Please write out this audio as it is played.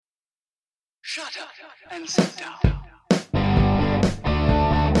Shut up and sit down.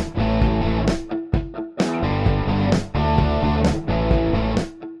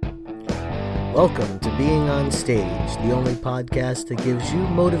 Welcome to Being on Stage, the only podcast that gives you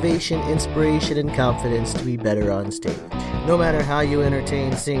motivation, inspiration, and confidence to be better on stage. No matter how you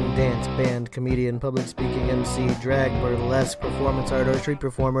entertain, sing, dance, band, comedian, public speaking, MC, drag, burlesque, performance art, or street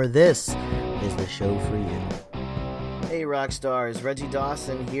performer, this is the show for you. Hey rock stars, Reggie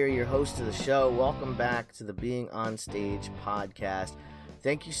Dawson here, your host of the show. Welcome back to the Being on Stage podcast.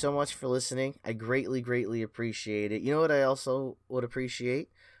 Thank you so much for listening. I greatly appreciate it. You know what I also would appreciate?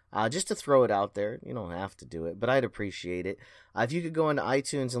 Just to throw it out there, you don't have to do it, but I'd appreciate it. If you could go into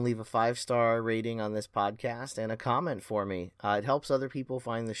iTunes and leave a 5-star rating on this podcast and a comment for me. It helps other people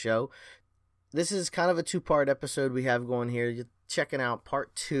find the show. This is kind of a 2-part episode we have going here. You're checking out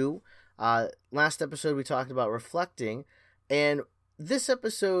part 2. Last episode we talked about reflecting, and this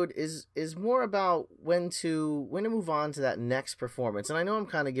episode is more about when to move on to that next performance. And I know I'm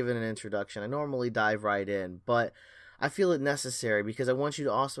kind of giving an introduction. I normally dive right in, but I feel it necessary because I want you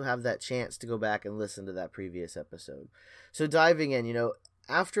to also have that chance to go back and listen to that previous episode. So diving in,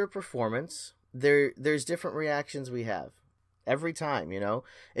 after a performance, there's different reactions we have every time,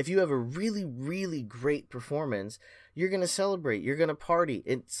 If you have a really great performance, you're going to celebrate, you're going to party.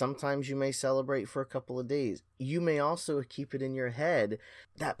 And sometimes you may celebrate for a couple of days. You may also keep it in your head.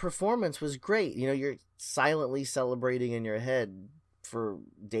 That performance was great. You're silently celebrating in your head for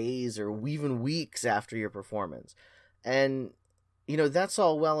days or even weeks after your performance. And, that's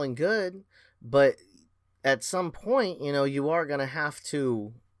all well and good, but at some point, you are going to have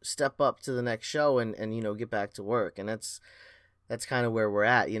to step up to the next show and get back to work. And that's kind of where we're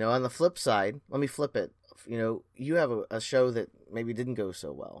at. On the flip side, let me flip it. You have a show that maybe didn't go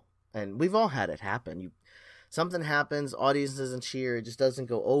so well, and we've all had it happen. Something happens, audience doesn't cheer, it just doesn't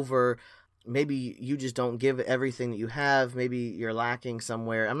go over. Maybe you just don't give everything that you have. Maybe you're lacking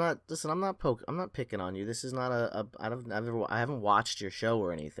somewhere. I'm not picking on you. This is not I haven't watched your show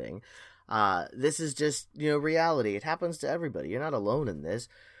or anything. This is just, reality. It happens to everybody. You're not alone in this.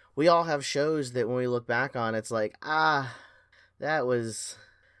 We all have shows that when we look back on, it's like, that was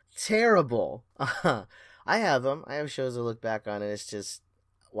terrible. I have them. I have shows I look back on and it's just,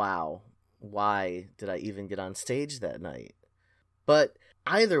 wow, why did I even get on stage that night? But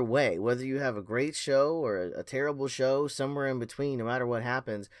either way, whether you have a great show or a terrible show, somewhere in between, no matter what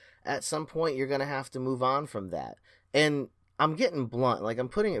happens, at some point you're going to have to move on from that. And I'm getting blunt, like I'm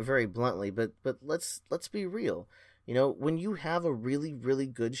putting it very bluntly, but let's be real. When you have a really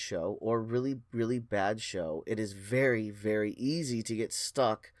good show or really bad show, it is very easy to get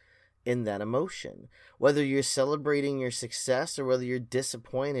stuck in that emotion. Whether you're celebrating your success or whether you're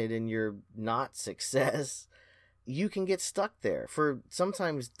disappointed in your not success, you can get stuck there for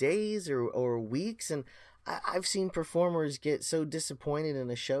sometimes days or weeks. And I've seen performers get so disappointed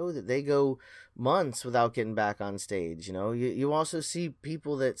in a show that they go months without getting back on stage. You also see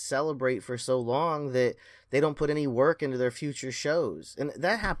people that celebrate for so long that they don't put any work into their future shows. And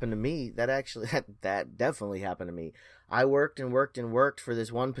that happened to me. That definitely happened to me. I worked for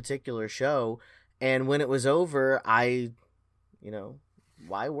this one particular show. And when it was over, why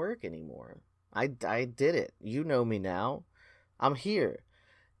work anymore? I did it. You know me now. I'm here.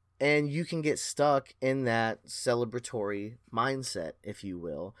 And you can get stuck in that celebratory mindset, if you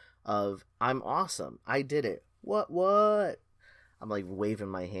will, of I'm awesome. I did it. What? I'm like waving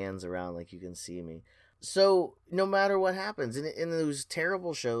my hands around like you can see me. So no matter what happens in those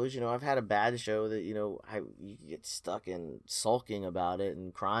terrible shows, I've had a bad show that, you get stuck in sulking about it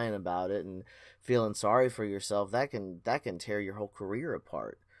and crying about it and feeling sorry for yourself. That can tear your whole career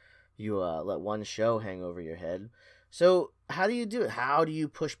apart. You let one show hang over your head. So how do you do it? How do you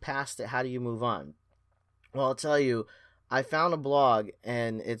push past it? How do you move on? Well, I'll tell you, I found a blog,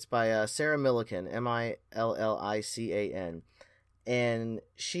 and it's by Sarah Millican, Millican, and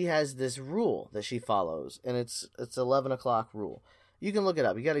she has this rule that she follows, and it's 11 o'clock rule. You can look it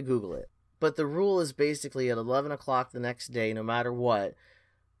up. You got to Google it. But the rule is basically at 11 o'clock the next day, no matter what,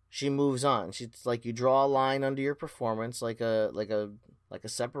 she moves on. She's like, you draw a line under your performance, like a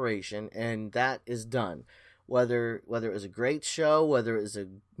separation, and that is done. Whether it was a great show, whether it was a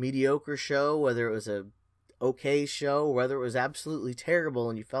mediocre show, whether it was a okay show, whether it was absolutely terrible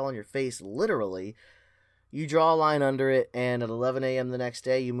and you fell on your face literally, you draw a line under it, and at 11 a.m. the next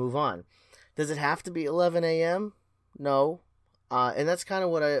day you move on. Does it have to be 11 a.m.? No. And that's kind of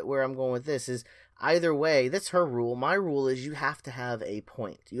where I'm going with this is either way, that's her rule. My rule is you have to have a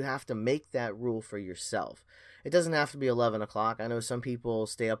point. You have to make that rule for yourself. It doesn't have to be 11 o'clock. I know some people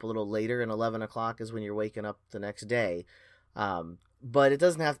stay up a little later, and 11 o'clock is when you're waking up the next day. but it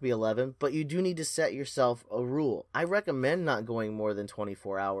doesn't have to be 11, but you do need to set yourself a rule. I recommend not going more than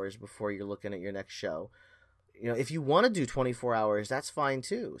 24 hours before you're looking at your next show. If you want to do 24 hours, that's fine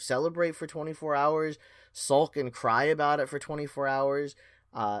too. Celebrate for 24 hours, sulk and cry about it for 24 hours.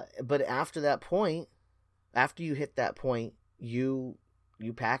 But after that point, after you hit that point, you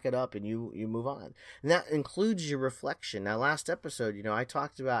pack it up and you move on. And that includes your reflection. Now, last episode, I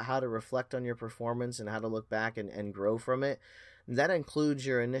talked about how to reflect on your performance and how to look back and grow from it. And that includes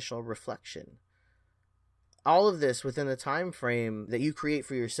your initial reflection. All of this within the time frame that you create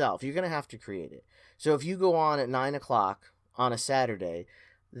for yourself. You're going to have to create it. So if you go on at 9 o'clock on a Saturday,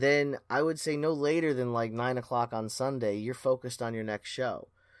 then I would say no later than like 9 o'clock on Sunday, you're focused on your next show.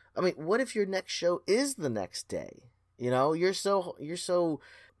 I mean, what if your next show is the next day? You're so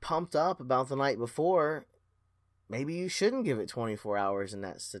pumped up about the night before, maybe you shouldn't give it 24 hours in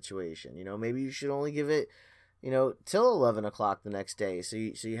that situation. Maybe you should only give it, till 11 o'clock the next day. So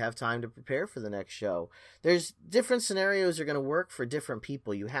you have time to prepare for the next show. There's different scenarios are going to work for different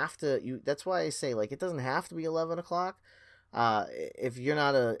people. That's why I say, like, it doesn't have to be 11 o'clock. If you're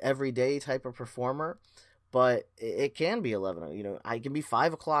not a everyday type of performer, but it can be 11. I can be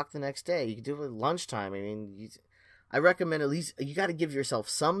 5 o'clock the next day. You can do it at lunchtime. I mean, I recommend at least, you got to give yourself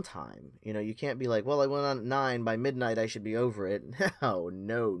some time. You can't be like, well, I went on at 9, by midnight I should be over it.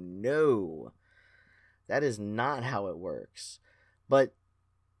 No. That is not how it works. But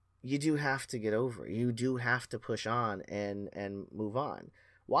you do have to get over it. You do have to push on and move on.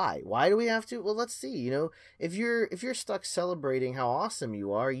 Why? Why do we have to? Well, let's see. If you're stuck celebrating how awesome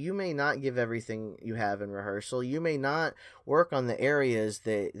you are, you may not give everything you have in rehearsal. You may not work on the areas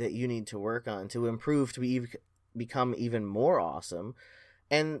that you need to work on to improve, to become even more awesome.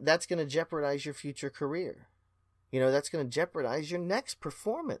 And that's going to jeopardize your future career. That's going to jeopardize your next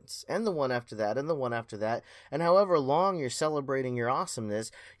performance and the one after that and the one after that. And however long you're celebrating your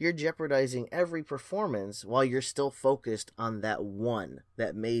awesomeness, you're jeopardizing every performance while you're still focused on that one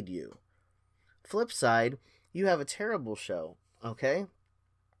that made you. Flip side, you have a terrible show, okay?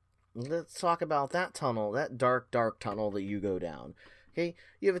 Let's talk about that tunnel, that dark, dark tunnel that you go down. Okay,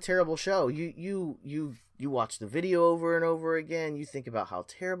 you have a terrible show. You watch the video over and over again. You think about how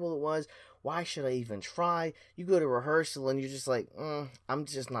terrible it was. Why should I even try? You go to rehearsal and you're just like, I'm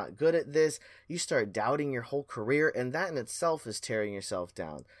just not good at this. You start doubting your whole career, and that in itself is tearing yourself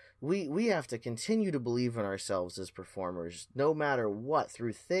down. We have to continue to believe in ourselves as performers, no matter what,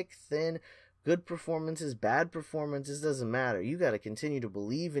 through thick, thin, good performances, bad performances, doesn't matter. You got to continue to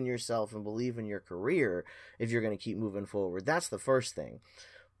believe in yourself and believe in your career if you're going to keep moving forward. That's the first thing.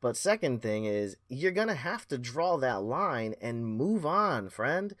 But second thing is, you're going to have to draw that line and move on,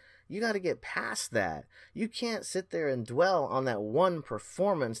 friend. You got to get past that. You can't sit there and dwell on that one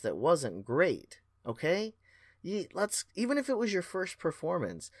performance that wasn't great, okay? Even if it was your first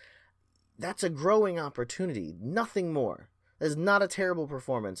performance, that's a growing opportunity, nothing more. That's not a terrible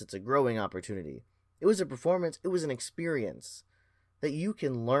performance, it's a growing opportunity. It was a performance, it was an experience that you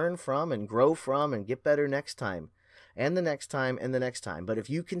can learn from and grow from and get better next time, and the next time, and the next time. But if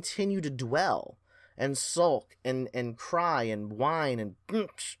you continue to dwell and sulk and cry and whine and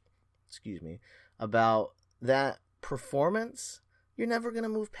about that performance, you're never going to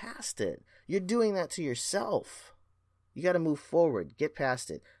move past it. You're doing that to yourself. You got to move forward, get past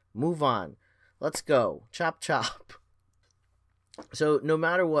it, move on. Let's go. Chop, chop. So no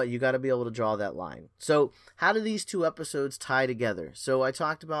matter what, you got to be able to draw that line. So how do these two episodes tie together? So I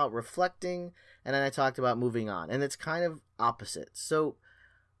talked about reflecting, and then I talked about moving on, and it's kind of opposite. So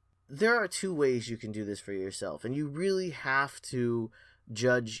there are two ways you can do this for yourself, and you really have to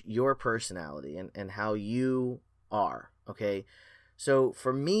judge your personality and how you are, okay? So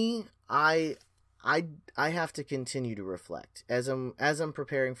for me, I have to continue to reflect. As I'm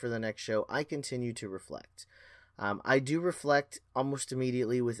preparing for the next show, I continue to reflect. I do reflect almost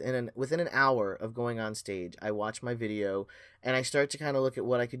immediately within an hour of going on stage. I watch my video and I start to kind of look at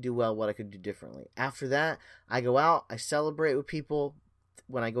what I could do well, what I could do differently. After that, I go out, I celebrate with people.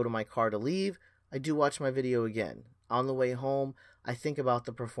 When I go to my car to leave, I do watch my video again. On the way home, I think about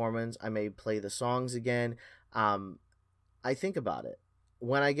the performance. I may play the songs again. I think about it.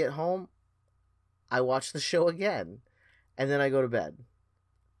 When I get home, I watch the show again, and then I go to bed.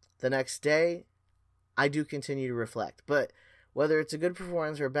 The next day, I do continue to reflect. But whether it's a good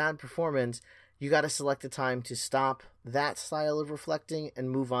performance or a bad performance, you got to select a time to stop that style of reflecting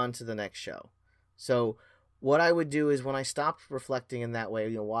and move on to the next show. So what I would do is when I stopped reflecting in that way,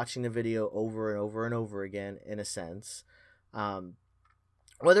 watching the video over and over and over again, in a sense,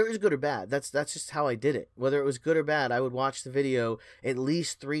 whether it was good or bad, that's just how I did it. Whether it was good or bad, I would watch the video at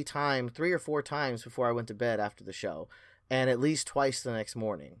least 3 or 4 times before I went to bed after the show. and at least twice the next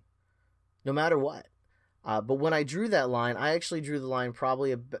morning, no matter what. But when I drew that line, I actually drew the line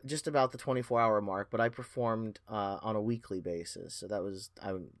probably just about the 24-hour mark, but I performed on a weekly basis. So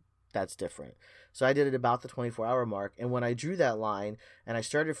that's different. So I did it about the 24-hour mark. And when I drew that line and I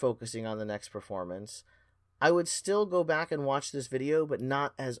started focusing on the next performance, I would still go back and watch this video, but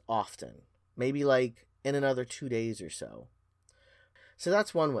not as often. Maybe like in another 2 days or so. So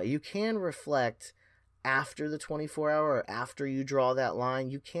that's one way. You can reflect after the 24-hour or after you draw that line.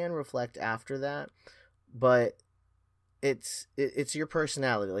 You can reflect after that. But it's your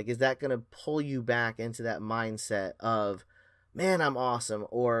personality. Like, is that going to pull you back into that mindset of, man, I'm awesome,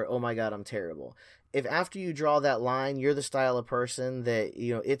 or, oh my God, I'm terrible? If after you draw that line, you're the style of person that,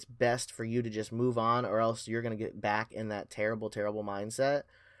 you know, it's best for you to just move on, or else you're going to get back in that terrible, terrible mindset.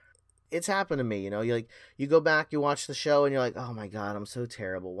 It's happened to me, you know, you go back, you watch the show, and you're like, oh my God, I'm so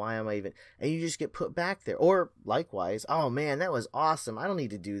terrible. Why am I even? And you just get put back there. Or likewise, oh man, that was awesome. I don't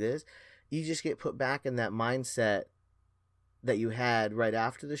need to do this. You just get put back in that mindset that you had right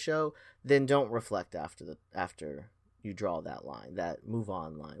after the show. Then don't reflect after you draw that line, that move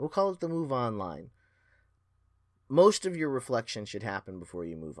on line. We'll call it the move on line. Most of your reflection should happen before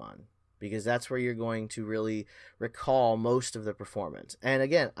you move on, because that's where you're going to really recall most of the performance. And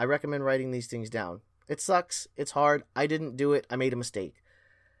again, I recommend writing these things down. It sucks. It's hard. I didn't do it. I made a mistake.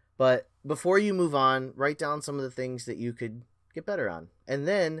 But before you move on, write down some of the things that you could get better on. And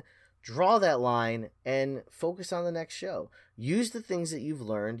then draw that line and focus on the next show. Use the things that you've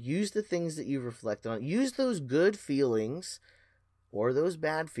learned. Use the things that you've reflected on. Use those good feelings or those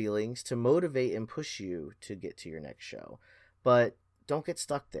bad feelings to motivate and push you to get to your next show. But don't get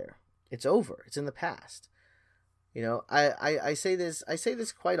stuck there. It's over. It's in the past. You know, I say this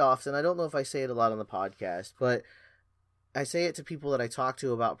quite often. I don't know if I say it a lot on the podcast, but I say it to people that I talk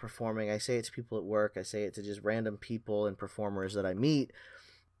to about performing. I say it to people at work. I say it to just random people and performers that I meet.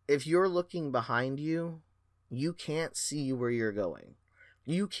 If you're looking behind you, you can't see where you're going.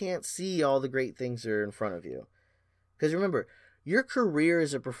 You can't see all the great things that are in front of you. Because remember, your career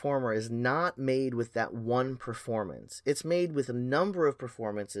as a performer is not made with that one performance. It's made with a number of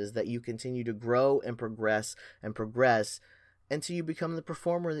performances that you continue to grow and progress until you become the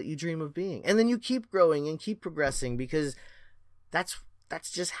performer that you dream of being. And then you keep growing and keep progressing, because that's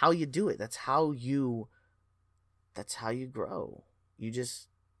just how you do it. That's how you grow. You just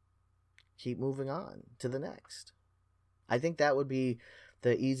keep moving on to the next. I think that would be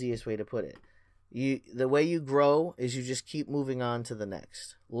the easiest way to put it. The way you grow is you just keep moving on to the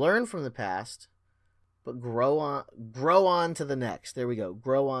next. Learn from the past, but grow on to the next. There we go.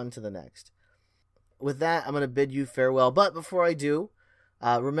 Grow on to the next. With that, I'm going to bid you farewell. But before I do,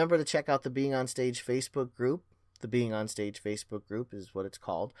 remember to check out the Being on Stage Facebook group. The Being on Stage Facebook group is what it's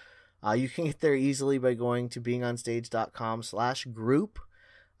called. You can get there easily by going to beingonstage.com/group.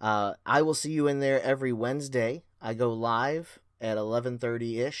 I will see you in there every Wednesday. I go live at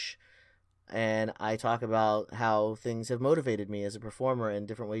 11:30-ish, and I talk about how things have motivated me as a performer and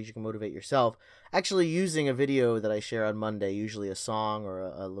different ways you can motivate yourself. Actually using a video that I share on Monday, usually a song or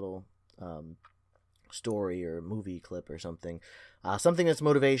a little story or movie clip or something. Something that's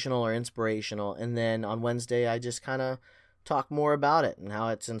motivational or inspirational. And then on Wednesday, I just kind of talk more about it and how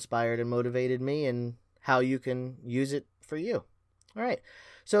it's inspired and motivated me and how you can use it for you. All right.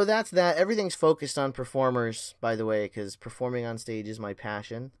 So that's that. Everything's focused on performers, by the way, because performing on stage is my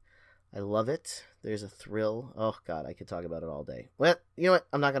passion. I love it. There's a thrill. Oh, God, I could talk about it all day. Well, you know what?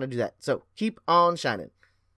 I'm not going to do that. So keep on shining.